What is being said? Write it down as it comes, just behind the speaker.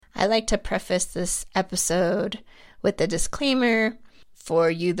I like to preface this episode with a disclaimer for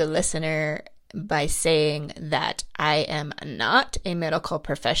you, the listener, by saying that I am not a medical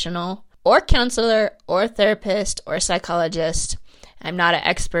professional or counselor or therapist or psychologist. I'm not an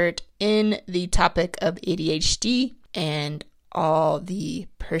expert in the topic of ADHD, and all the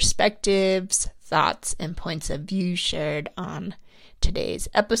perspectives, thoughts, and points of view shared on today's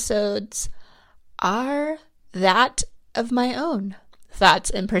episodes are that of my own thoughts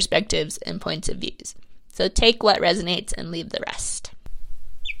and perspectives and points of views. So take what resonates and leave the rest.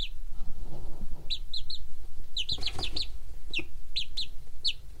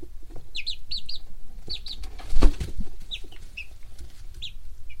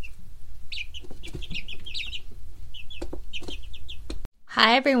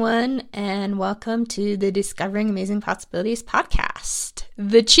 Hi, everyone, and welcome to the Discovering Amazing Possibilities podcast,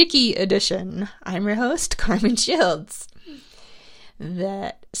 the Chickie edition. I'm your host, Carmen Shields.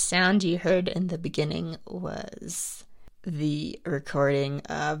 That sound you heard in the beginning was the recording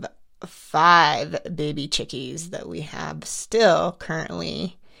of 5 baby chickies that we have still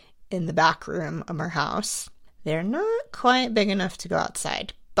currently in the back room of our house. They're not quite big enough to go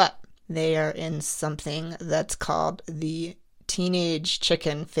outside, but they are in something that's called the teenage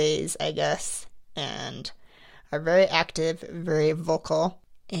chicken phase, I guess, and are very active, very vocal,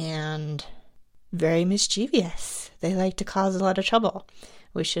 and very mischievous. They like to cause a lot of trouble.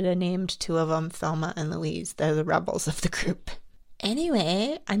 We should have named 2 of them Thelma and Louise. They're the rebels of the group.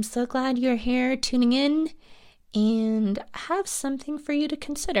 Anyway, I'm so glad you're here tuning in and have something for you to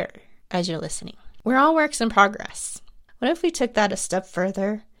consider as you're listening. We're all works in progress. What if we took that a step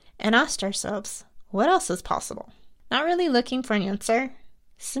further and asked ourselves, what else is possible? Not really looking for an answer,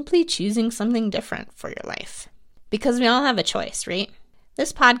 simply choosing something different for your life. Because we all have a choice, right?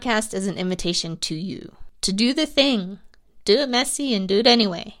 This podcast is an invitation to you to do the thing. Do it messy and do it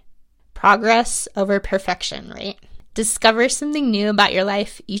anyway. Progress over perfection, right? Discover something new about your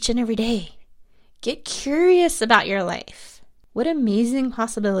life each and every day. Get curious about your life. What amazing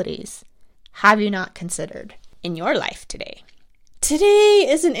possibilities have you not considered in your life today? Today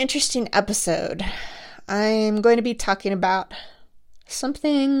is an interesting episode. I'm going to be talking about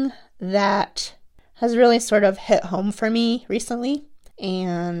something that has really sort of hit home for me recently,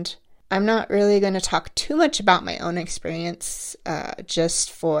 and I'm not really going to talk too much about my own experience just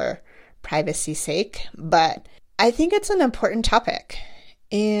for privacy's sake, but I think it's an important topic,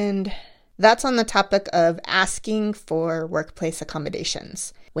 and that's on the topic of asking for workplace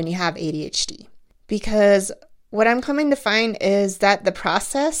accommodations when you have ADHD, because what I'm coming to find is that the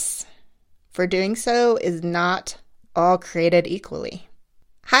process for doing so is not all created equally.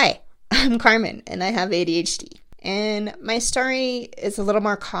 Hi, I'm Carmen, and I have ADHD. And my story is a little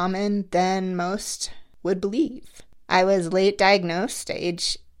more common than most would believe. I was late diagnosed at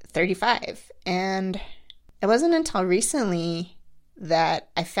age 35, and it wasn't until recently that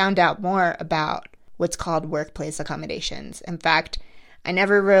I found out more about what's called workplace accommodations. In fact, I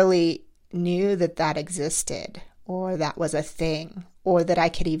never really knew that that existed, or that was a thing, or that I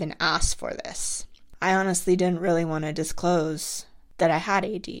could even ask for this. I honestly didn't really want to disclose that I had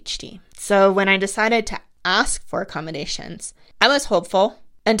ADHD. So when I decided to ask for accommodations, I was hopeful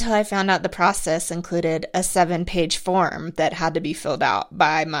until I found out the process included a 7-page form that had to be filled out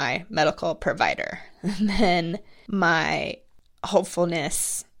by my medical provider. And then my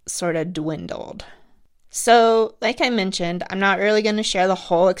hopefulness sort of dwindled. So, like I mentioned, I'm not really going to share the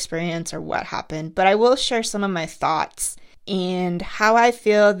whole experience or what happened, but I will share some of my thoughts and how I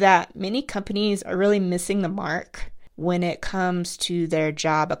feel that many companies are really missing the mark when it comes to their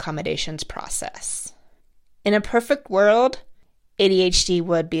job accommodations process. In a perfect world, ADHD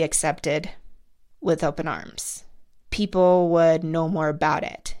would be accepted with open arms. People would know more about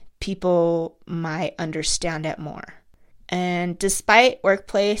it. People might understand it more. And despite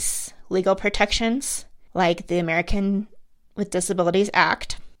workplace legal protections, like the American with Disabilities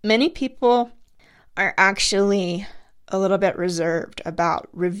Act, many people are actually a little bit reserved about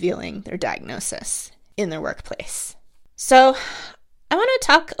revealing their diagnosis in their workplace. So I want to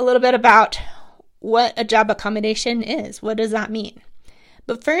talk a little bit about what a job accommodation is. What does that mean?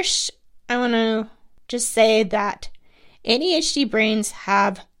 But first, I want to just say that ADHD brains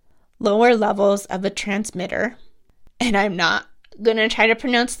have lower levels of a transmitter, and I'm not going to try to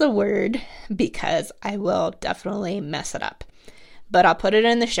pronounce the word because I will definitely mess it up. But I'll put it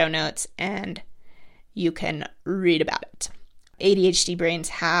in the show notes and you can read about it. ADHD brains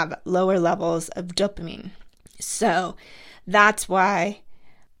have lower levels of dopamine. So that's why,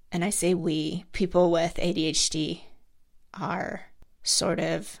 and I say we, people with ADHD are sort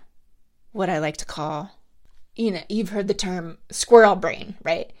of what I like to call you've heard the term squirrel brain,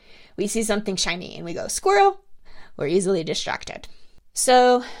 right? We see something shiny and we go, squirrel. We're easily distracted.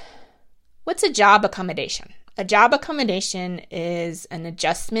 So what's a job accommodation? A job accommodation is an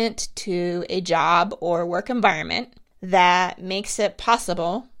adjustment to a job or work environment that makes it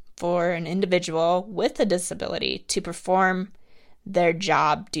possible for an individual with a disability to perform their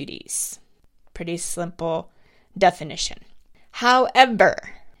job duties. Pretty simple definition. However,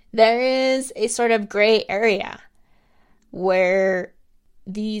 there is a sort of gray area where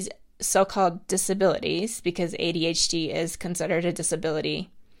these so-called disabilities, because ADHD is considered a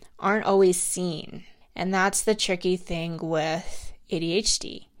disability, aren't always seen. And that's the tricky thing with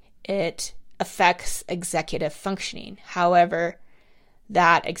ADHD. It affects executive functioning. However,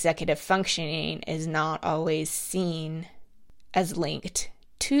 that executive functioning is not always seen as linked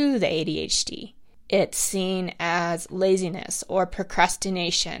to the ADHD. It's seen as laziness or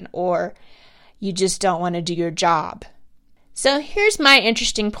procrastination, or you just don't want to do your job. So here's my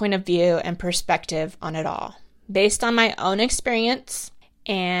interesting point of view and perspective on it all, based on my own experience,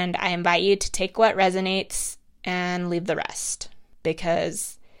 and I invite you to take what resonates and leave the rest,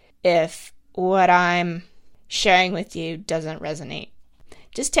 because if what I'm sharing with you doesn't resonate,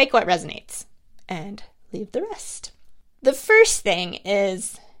 just take what resonates and leave the rest. The first thing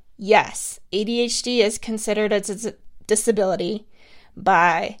is, yes, ADHD is considered as a disability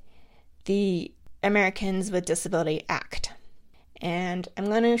by the Americans with Disability Act. And I'm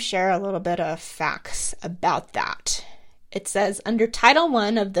going to share a little bit of facts about that. It says, under Title I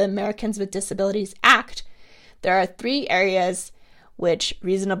of the Americans with Disabilities Act, there are 3 areas which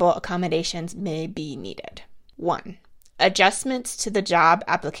reasonable accommodations may be needed. 1, adjustments to the job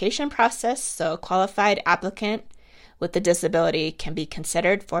application process, so a qualified applicant with a disability can be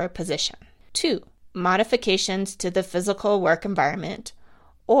considered for a position. 2, modifications to the physical work environment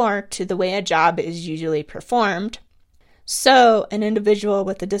or to the way a job is usually performed, so an individual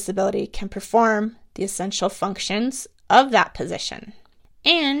with a disability can perform the essential functions of that position.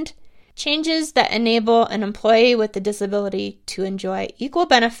 And changes that enable an employee with a disability to enjoy equal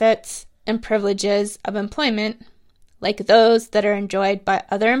benefits and privileges of employment like those that are enjoyed by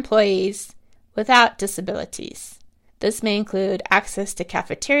other employees without disabilities. This may include access to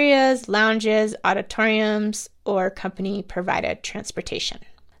cafeterias, lounges, auditoriums, or company-provided transportation.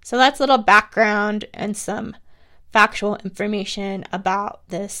 So that's a little background and some factual information about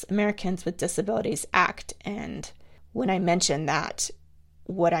this Americans with Disabilities Act, and when I mention that,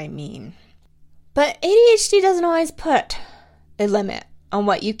 what I mean. But ADHD doesn't always put a limit on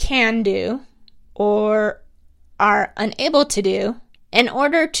what you can do or are unable to do in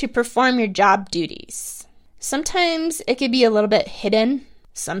order to perform your job duties. Sometimes it can be a little bit hidden.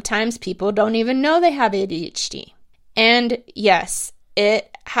 Sometimes people don't even know they have ADHD. And yes,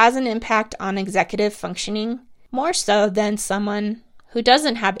 it has an impact on executive functioning, more so than someone who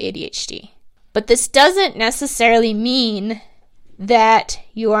doesn't have ADHD. But this doesn't necessarily mean that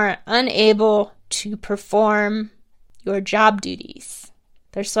you are unable to perform your job duties.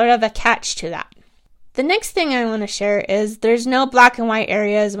 There's sort of a catch to that. The next thing I want to share is there's no black and white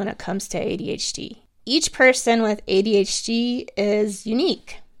areas when it comes to ADHD. Each person with ADHD is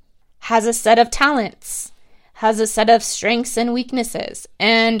unique, has a set of talents, has a set of strengths and weaknesses,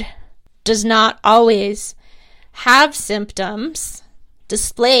 and does not always have symptoms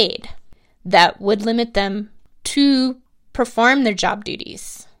displayed that would limit them to perform their job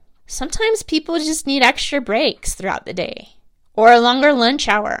duties. Sometimes people just need extra breaks throughout the day, or a longer lunch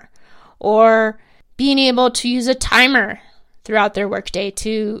hour, or being able to use a timer throughout their workday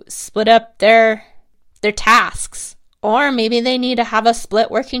to split up their tasks. Or maybe they need to have a split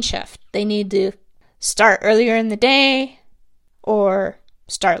working shift. They need to start earlier in the day or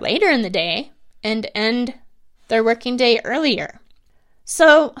start later in the day and end their working day earlier.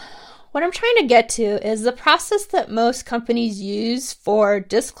 So what I'm trying to get to is the process that most companies use for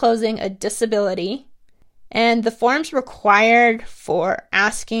disclosing a disability and the forms required for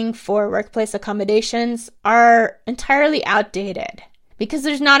asking for workplace accommodations are entirely outdated because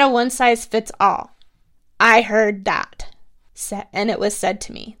there's not a one-size-fits-all. I heard that, and it was said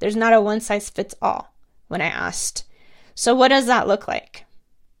to me. There's not a one-size-fits-all when I asked, so what does that look like?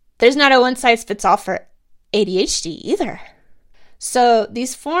 There's not a one-size-fits-all for ADHD either. So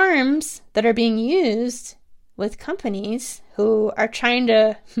these forms that are being used with companies who are trying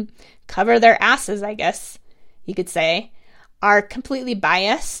to cover their asses, I guess you could say, are completely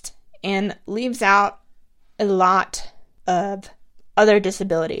biased and leaves out a lot of other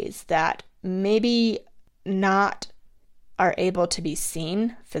disabilities that maybe not are able to be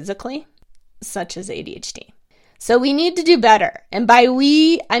seen physically, such as ADHD. So we need to do better. And by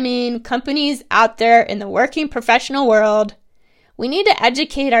we, I mean companies out there in the working professional world. We need to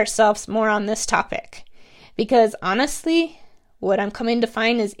educate ourselves more on this topic. Because honestly, what I'm coming to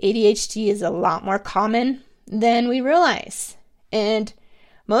find is ADHD is a lot more common than we realize. And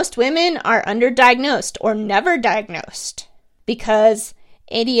most women are underdiagnosed or never diagnosed because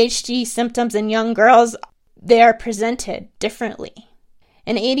ADHD symptoms in young girls, they are presented differently.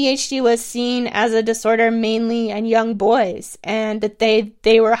 And ADHD was seen as a disorder mainly in young boys, and that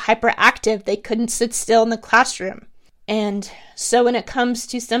they were hyperactive. They couldn't sit still in the classroom. And so when it comes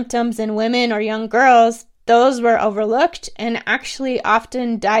to symptoms in women or young girls, those were overlooked and actually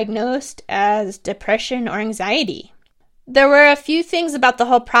often diagnosed as depression or anxiety. There were a few things about the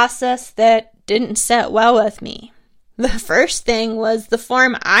whole process that didn't sit well with me. The first thing was the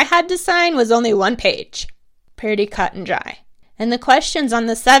form I had to sign was only 1 page, pretty cut and dry. And the questions on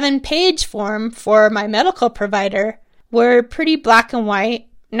the 7-page form for my medical provider were pretty black and white,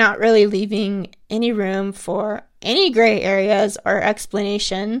 not really leaving any room for any gray areas or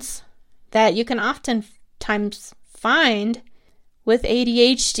explanations that you can oftentimes find with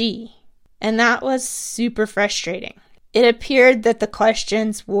ADHD. And that was super frustrating. It appeared that the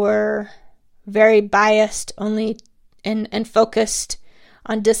questions were very biased only and focused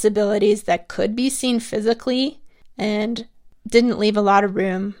on disabilities that could be seen physically and didn't leave a lot of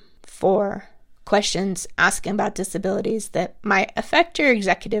room for questions asking about disabilities that might affect your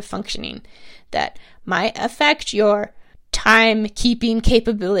executive functioning, that might affect your timekeeping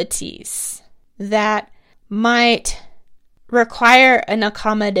capabilities, that might require an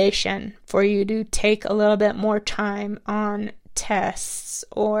accommodation for you to take a little bit more time on tests,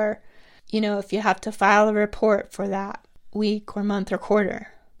 or, if you have to file a report for that week or month or quarter.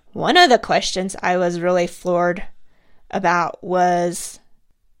 One of the questions I was really floored about was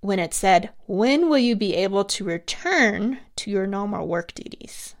when it said, when will you be able to return to your normal work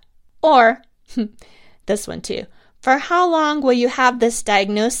duties? Or, this one too, for how long will you have this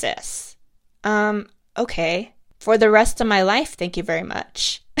diagnosis? Okay, for the rest of my life, thank you very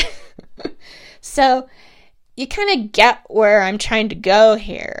much. So you kind of get where I'm trying to go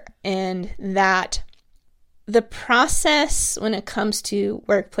here, and that the process when it comes to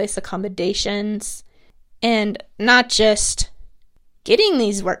workplace accommodations, and not just getting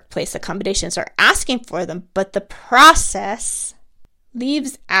these workplace accommodations or asking for them, but the process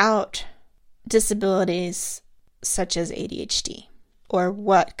leaves out disabilities such as ADHD, or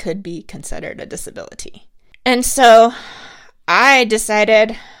what could be considered a disability. And so I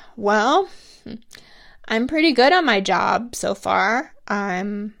decided, well, I'm pretty good on my job so far.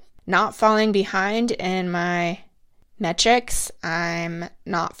 I'm not falling behind in my metrics. I'm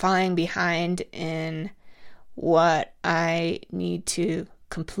not falling behind in what I need to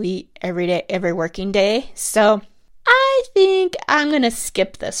complete every day, every working day. So I think I'm going to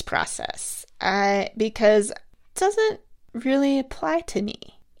skip this process because it doesn't really apply to me.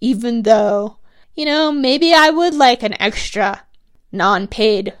 Even though, maybe I would like an extra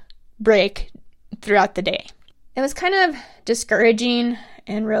non-paid break throughout the day. It was kind of discouraging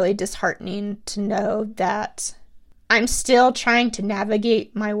and really disheartening to know that I'm still trying to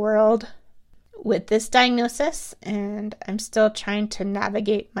navigate my world with this diagnosis, and I'm still trying to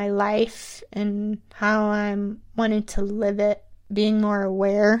navigate my life and how I'm wanting to live it, being more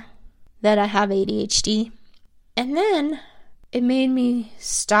aware that I have ADHD. And then it made me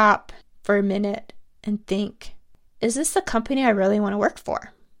stop for a minute and think, is this the company I really want to work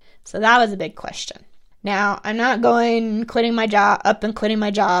for? So that was a big question. Now, I'm not quitting my job.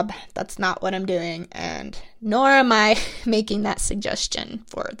 That's not what I'm doing, and nor am I making that suggestion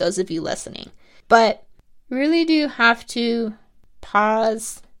for those of you listening. But you really do have to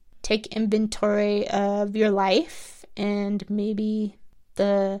pause, take inventory of your life and maybe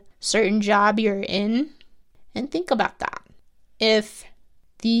the certain job you're in, and think about that. If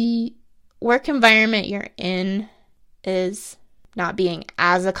the work environment you're in is not being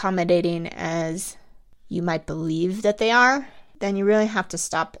as accommodating as you might believe that they are, then you really have to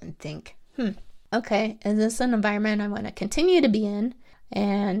stop and think, okay, is this an environment I want to continue to be in?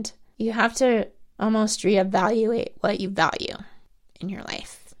 And you have to almost reevaluate what you value in your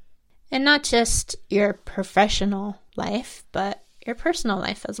life. And not just your professional life, but your personal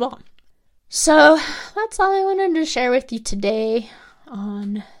life as well. So that's all I wanted to share with you today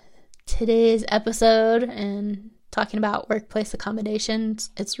on today's episode and talking about workplace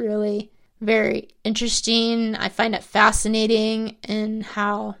accommodations. It's really very interesting. I find it fascinating in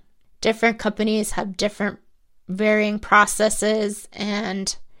how different companies have different varying processes,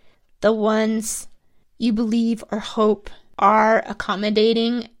 and the ones you believe or hope are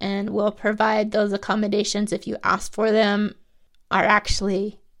accommodating and will provide those accommodations if you ask for them are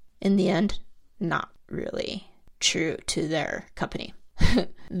actually, in the end, not really true to their company.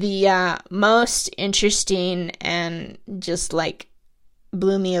 The most interesting and just like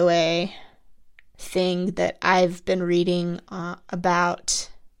blew me away thing that I've been reading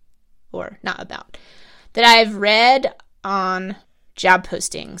that I've read on job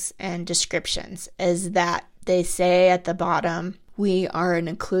postings and descriptions is that they say at the bottom, we are an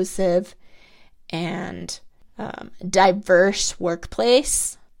inclusive and diverse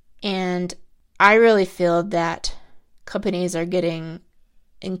workplace. And I really feel that companies are getting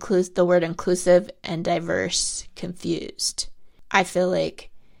the word inclusive and diverse confused. I feel like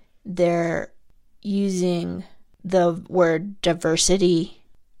they're using the word diversity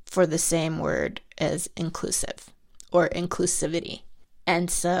for the same word as inclusive or inclusivity. And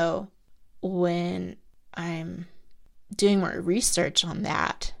so when I'm doing more research on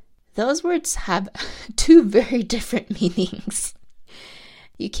that, those words have two very different meanings.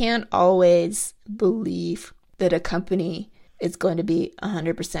 You can't always believe that a company is going to be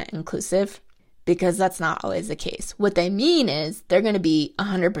 100% inclusive because that's not always the case. What they mean is they're going to be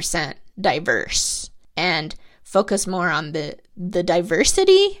 100% diverse and focus more on the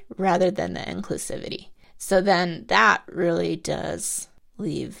diversity rather than the inclusivity. So then that really does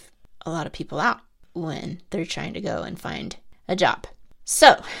leave a lot of people out when they're trying to go and find a job.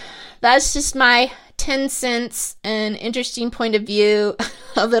 So that's just my 10 cents and interesting point of view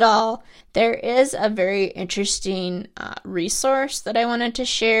of it all. There is a very interesting resource that I wanted to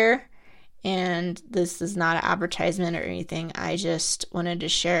share. And this is not an advertisement or anything. I just wanted to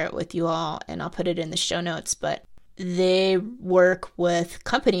share it with you all, and I'll put it in the show notes. But they work with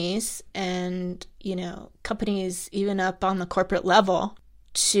companies and, companies even up on the corporate level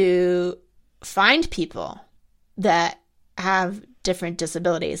to find people that have different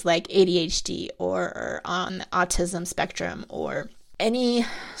disabilities like ADHD or are on the autism spectrum or any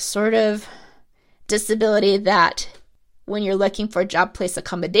sort of disability that when you're looking for job place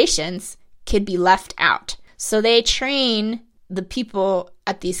accommodations could be left out. So they train the people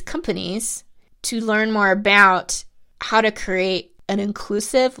at these companies to learn more about how to create an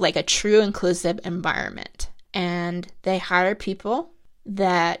inclusive, like a true inclusive environment. And they hire people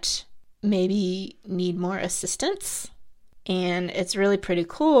that maybe need more assistance. And it's really pretty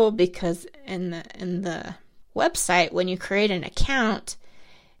cool because in the website, when you create an account,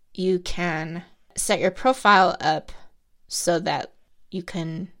 you can set your profile up so that you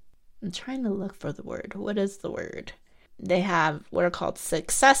can, I'm trying to look for the word. What is the word? They have what are called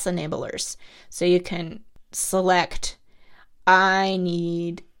success enablers. So you can select, I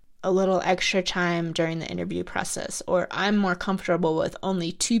need a little extra time during the interview process, or I'm more comfortable with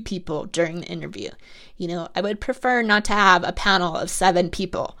only 2 people during the interview. I would prefer not to have a panel of 7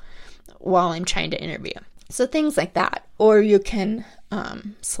 people while I'm trying to interview. So things like that. Or you can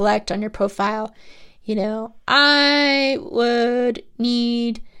select on your profile, I would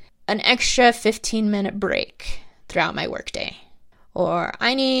need an extra 15-minute break throughout my workday, or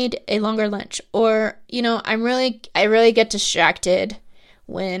I need a longer lunch, or I really get distracted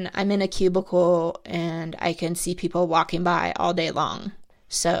when I'm in a cubicle and I can see people walking by all day long.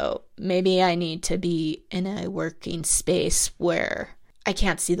 So maybe I need to be in a working space where I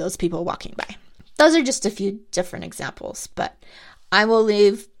can't see those people walking by. Those are just a few different examples, but I will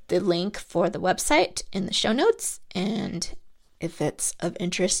leave the link for the website in the show notes, and if it's of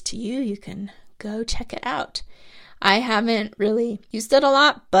interest to you, you can go check it out. I haven't really used it a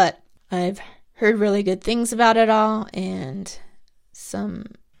lot, but I've heard really good things about it all, and some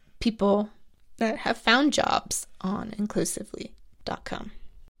people that have found jobs on inclusively.com.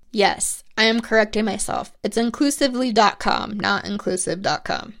 Yes, I am correcting myself. It's inclusively.com, not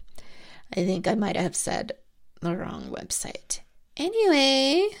inclusive.com. I think I might have said the wrong website.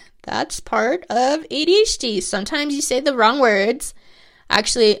 Anyway, that's part of ADHD. Sometimes you say the wrong words.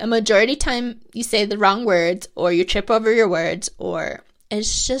 Actually, a majority time you say the wrong words, or you trip over your words, or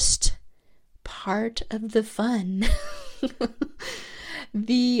it's just part of the fun.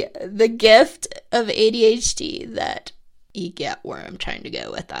 The gift of ADHD that you get where I'm trying to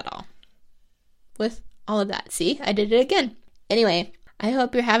go with that all. With all of that. See, I did it again. Anyway, I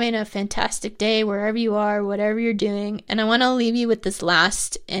hope you're having a fantastic day wherever you are, whatever you're doing. And I want to leave you with this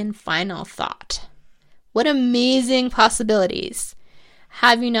last and final thought. What amazing possibilities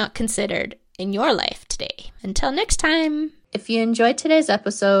have you not considered in your life today? Until next time. If you enjoyed today's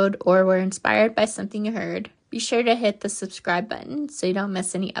episode or were inspired by something you heard, be sure to hit the subscribe button so you don't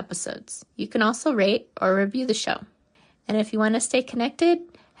miss any episodes. You can also rate or review the show. And if you want to stay connected,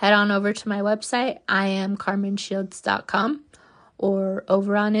 head on over to my website, iamcarmenshields.com, or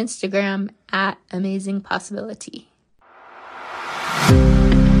over on Instagram @amazingpossibility.